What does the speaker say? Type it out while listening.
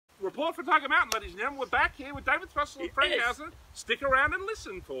Report from Tiger Mountain, ladies and gentlemen. We're back here with David Thrussell and Frank Howson. Stick around and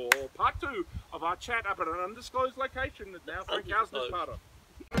listen for part 2 of our chat up at an undisclosed location that now Frank Howson is part of.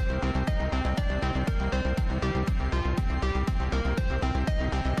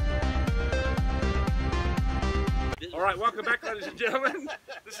 All right, welcome back, ladies and gentlemen.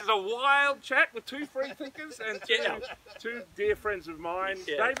 This is a wild chat with two free thinkers and two dear friends of mine,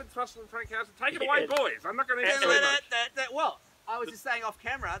 David Thrussell and Frank Howson. Take it away, boys. I'm not going to answer Well, I was just saying off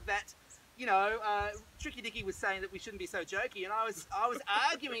camera that, you know, Tricky Dicky was saying that we shouldn't be so jokey, and I was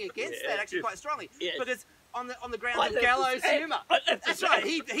arguing against that actually quite strongly because on the grounds of gallows humour. That's right.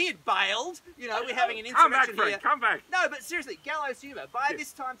 He had bailed. You know, we're having an insurrection here. Come back. No, but seriously, gallows humour. By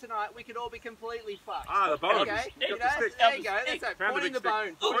this time tonight, we could all be completely fucked. Ah, the bone. Okay, you know, there you go. That's it. Pointing the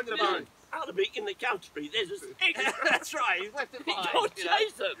bone. Pointing the bone. Out of it in the country, there's a stick. That's right. He's left it behind. Don't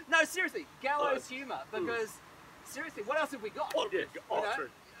chase them. No, seriously, gallows humour. Because seriously, what else have we got? True.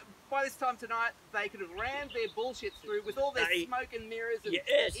 By this time tonight, they could have rammed their bullshit through with all their smoke and mirrors and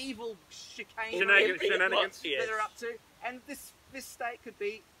evil chicanery shenanigans that they're up to, and this state could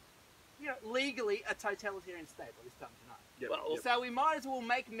be, you know, legally a totalitarian state by this time tonight. So we might as well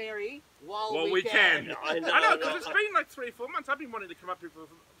make merry while we can. I know, because it's been like 3 or 4 months. I've been wanting to come up here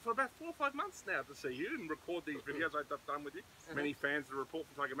for about 4 or 5 months now to see you and record these videos I've done with you. Many fans of the Report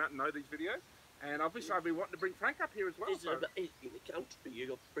from Tiger Mountain know these videos. And obviously I've been wanting to bring Frank up here as well. So. In the country, you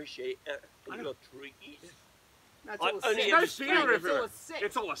got fresh air, you got trees. No, it's all a set.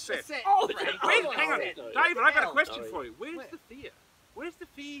 It's all a set. Oh, hang on. David, I've got a question for you. Where's the fear? Where's the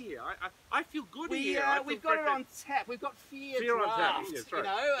fear here? I feel good here. We've got it on tap. We've got fear on tap. Yes, right. You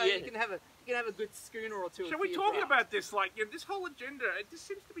know, you can have a good schooner or two. Shall we talk about this? Like, you know, this whole agenda. It just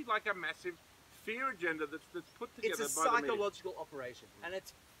seems to be like a massive fear agenda that's put together. It's a psychological operation, and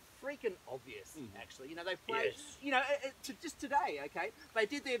it's freaking obvious, actually. You know, they played, you know, just today, okay, they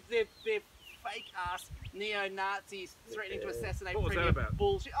did their fake ass neo-Nazis threatening to assassinate Premier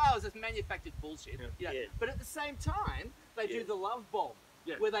bullshit. Oh, it was just manufactured bullshit. You know? But at the same time, they do the love bomb,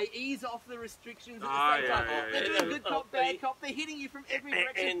 where they ease off the restrictions at the same time. They're doing good cop, bad cop. They're hitting you from every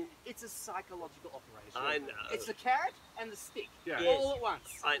direction. It's a psychological operation. I know. It's the carrot and the stick, all at once.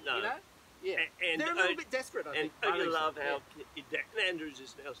 I know. You know? Yeah, and they're a little bit desperate, I think. And I love how Dan Andrews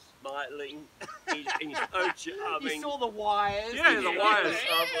is now smiling. He's so charming. You saw the wires. Yeah, the wires.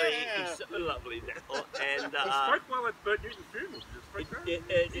 He's so lovely now. And he spoke well at Bert Newton's funeral.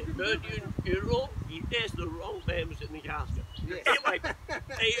 Bert Newton's funeral, there's the wrong man was in the casket. Anyway,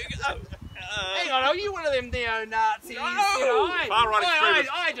 there you go. Hang on, are you one of them neo-Nazis? No! You know, far-right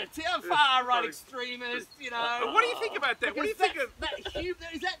extremists. I do too. Far-right extremists, you know. What do you think about that? What do you think of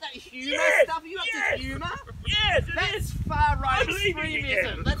is that humour stuff? Are you up to humour? Yes, that's far-right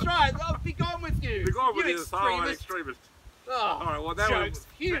extremism. That's right. I'll be gone with you. Be gone with you, the far-right extremist. Oh, all right, well, that jokes,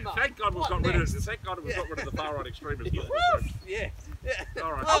 humour. Thank God we've got rid of it. Thank God we've got rid of the far-right extremists. Yeah.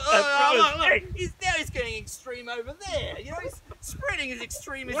 All right. Look, now he's getting extreme over there. You know, he's spreading his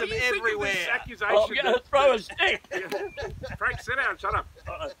extremism everywhere. What do you think of this accusation? I'm going to throw a stick. Frank, sit down. Shut up.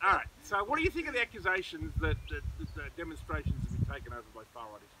 All right. So, what do you think of the accusations that the demonstrations have been taken over by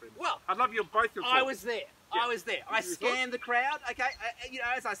far-right extremists? Well, I'd love you both. I was there. I was there. I scanned the crowd. Okay, you know,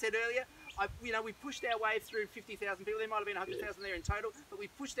 as I said earlier. You know, we pushed our way through 50,000 people. There might have been 100,000 there in total, but we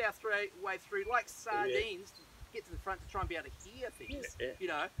pushed our way through like sardines to get to the front to try and be able to hear things. You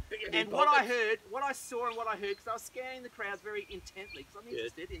know, and what I saw and what I heard, because I was scanning the crowds very intently, because I'm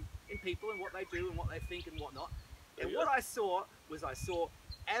interested in people and what they do and what they think and whatnot. And what I saw was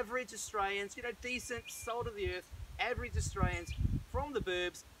average Australians, you know, decent, salt of the earth, average Australians from the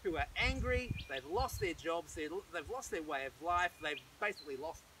burbs who are angry. They've lost their jobs. They've lost their way of life. They've basically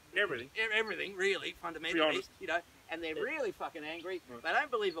lost everything, really, fundamentally, you know, and they're really fucking angry. They don't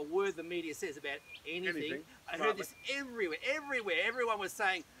believe a word the media says about anything. I heard this everywhere. Everyone was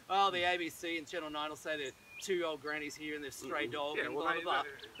saying, oh, the ABC and Channel 9 will say they're 2 old grannies here and they're stray dog and blah, blah, blah.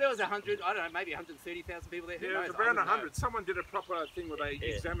 There was 100, I don't know, maybe 130,000 people there. Yeah, it was around 100. Someone did a proper thing where they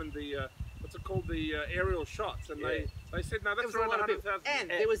examined the, what's it called, the aerial shots, and they said, no, that's around 100,000. And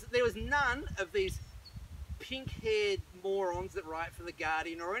there was none of these pink-haired morons that write for The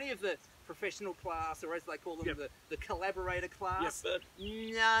Guardian or any of the professional class, or as they call them, the collaborator class.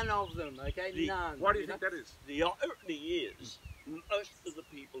 None of them, okay? None. Why do you think that is? The irony is, most of the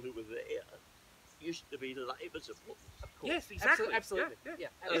people who were there used to be Labour supporters. Of course. Yes, exactly. Absolutely. Yeah,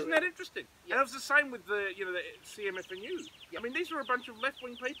 Isn't that interesting? And it was the same with the, you know, the CMFNU. I mean, these were a bunch of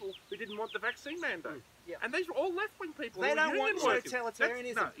left-wing people who didn't want the vaccine mandate. And these were all left-wing people. They don't want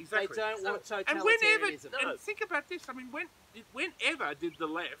totalitarianism. No, exactly. They don't want totalitarianism. And think about this. I mean, whenever did the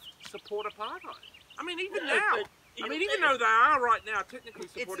left support apartheid? I mean, even now, I mean, even though they are right now technically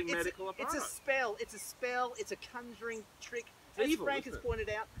supporting it's medical a apartheid. spell. It's a spell. It's a conjuring trick. As Evil, Frank isn't has it? pointed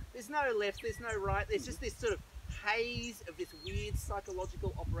out, there's no left, there's no right. There's just this sort of haze of this weird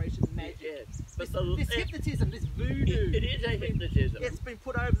psychological operation magic. Yeah. This, But this hypnotism, this voodoo. it is a hypnotism. It's been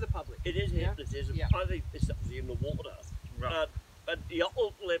put over the public. It is Yeah. hypnotism. Yeah. I think there's something in the water. Right. But the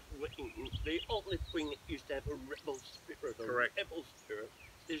old left wing used to have a rebel spirit. Correct. A rebel spirit.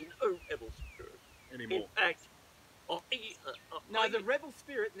 There's no rebel spirit Anymore. In fact, No, the rebel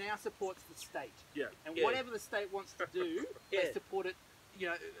spirit now supports the state. Yeah. And Yeah. whatever the state wants to do, Yeah. they support it, you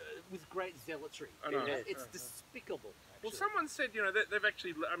know, with great zealotry. I know. It's despicable. Well, actually. someone said, you know, they've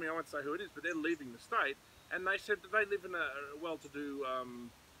actually, I mean, I won't say who it is, but they're leaving the state, and they said that they live in a well-to-do,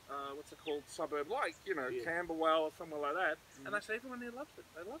 what's it called, suburb, like, you know, Yeah. Camberwell or somewhere like that, and they say everyone there loves it.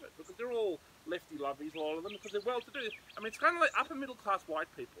 They love it, because they're all lefty lovies, all of them, because they're well-to-do. I mean, it's kind of like upper middle-class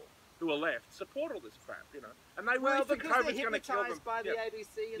white people who are left support all this crap, you know, and they really Well, think because they're COVID's going to kill them. hypnotised by the Yeah.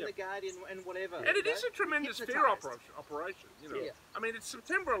 ABC and Yeah. the Guardian and whatever. And it you is know? a tremendous fear Hypnotised. operation, you know. Yeah. I mean, it's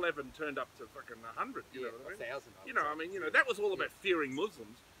September 11 turned up to fucking 100, you know what I mean? 1,000. You know, I mean, you know, that was all about fearing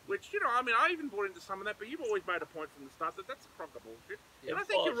Muslims, which, you know, I mean, I even bought into some of that, but you've always made a point from the start that that's a crock of bullshit. Yeah. And I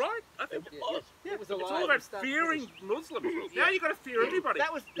think you're right. I think It was. It was a it's lie all from about start to fearing finish. Muslims. Yeah. Now you've got to fear everybody.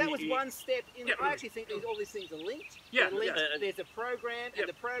 That was one step in. Yeah. I actually think all these things are linked. Yeah. They're linked. Yeah. There's a program, Yeah. and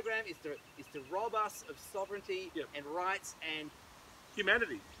the program is to rob us of sovereignty Yeah. and rights and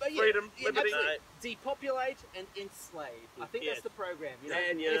Humanity, but yeah, freedom, yeah, liberty. absolutely. Depopulate and enslave. I think Yes. that's the program. You know?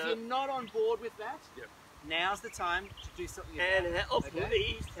 And, you if know- you're not on board with that, Yeah. now's the time to do something about And it. how okay?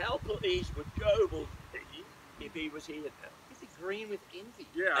 pleased would Goebbels be if he was here now? He'd be green with envy.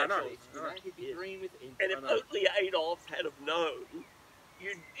 Yeah, I know. actually, you know? Right. He'd be Yeah. green with envy. And if I know. only Adolf had have known, you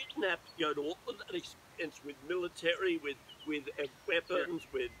didn't have to go to all of that expense with military, with weapons,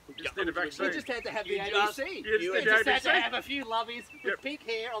 with Just need a guns, vaccine. You just had to have the You just- ABC. you just You need just the had to ABC. have a few lovies with Yep. pink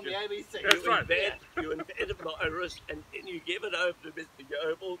hair on the Yep. ABC. That's right. You invent a virus and then you give it over to Mr.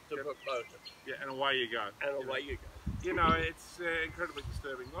 Goebbels to Yep. promote it. Yeah, and away you go. And You know. away you go. You know, it's incredibly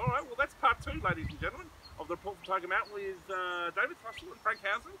disturbing. All right, well, that's part 2, ladies and gentlemen, of the report from Tiger Mountain with David Thrussell and Frank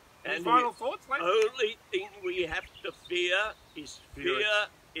Howson. Any And final thoughts, ladies? Only thing we have to fear is fear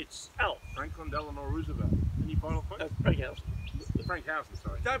itself. Franklin Delano Roosevelt. Any final thoughts? Frank Howson. Frank Howson,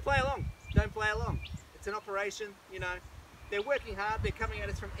 sorry. Don't play along. Don't play along. It's an operation, you know. They're working hard. They're coming at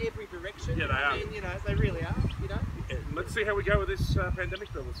us from every direction. Yeah, they are. I mean, you know, they really are, you know. Let's see how we go with this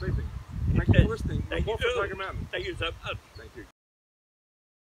pandemic bill this evening. Thank you for listening. Thank Report from you. Tiger Mountain. Thank you so much.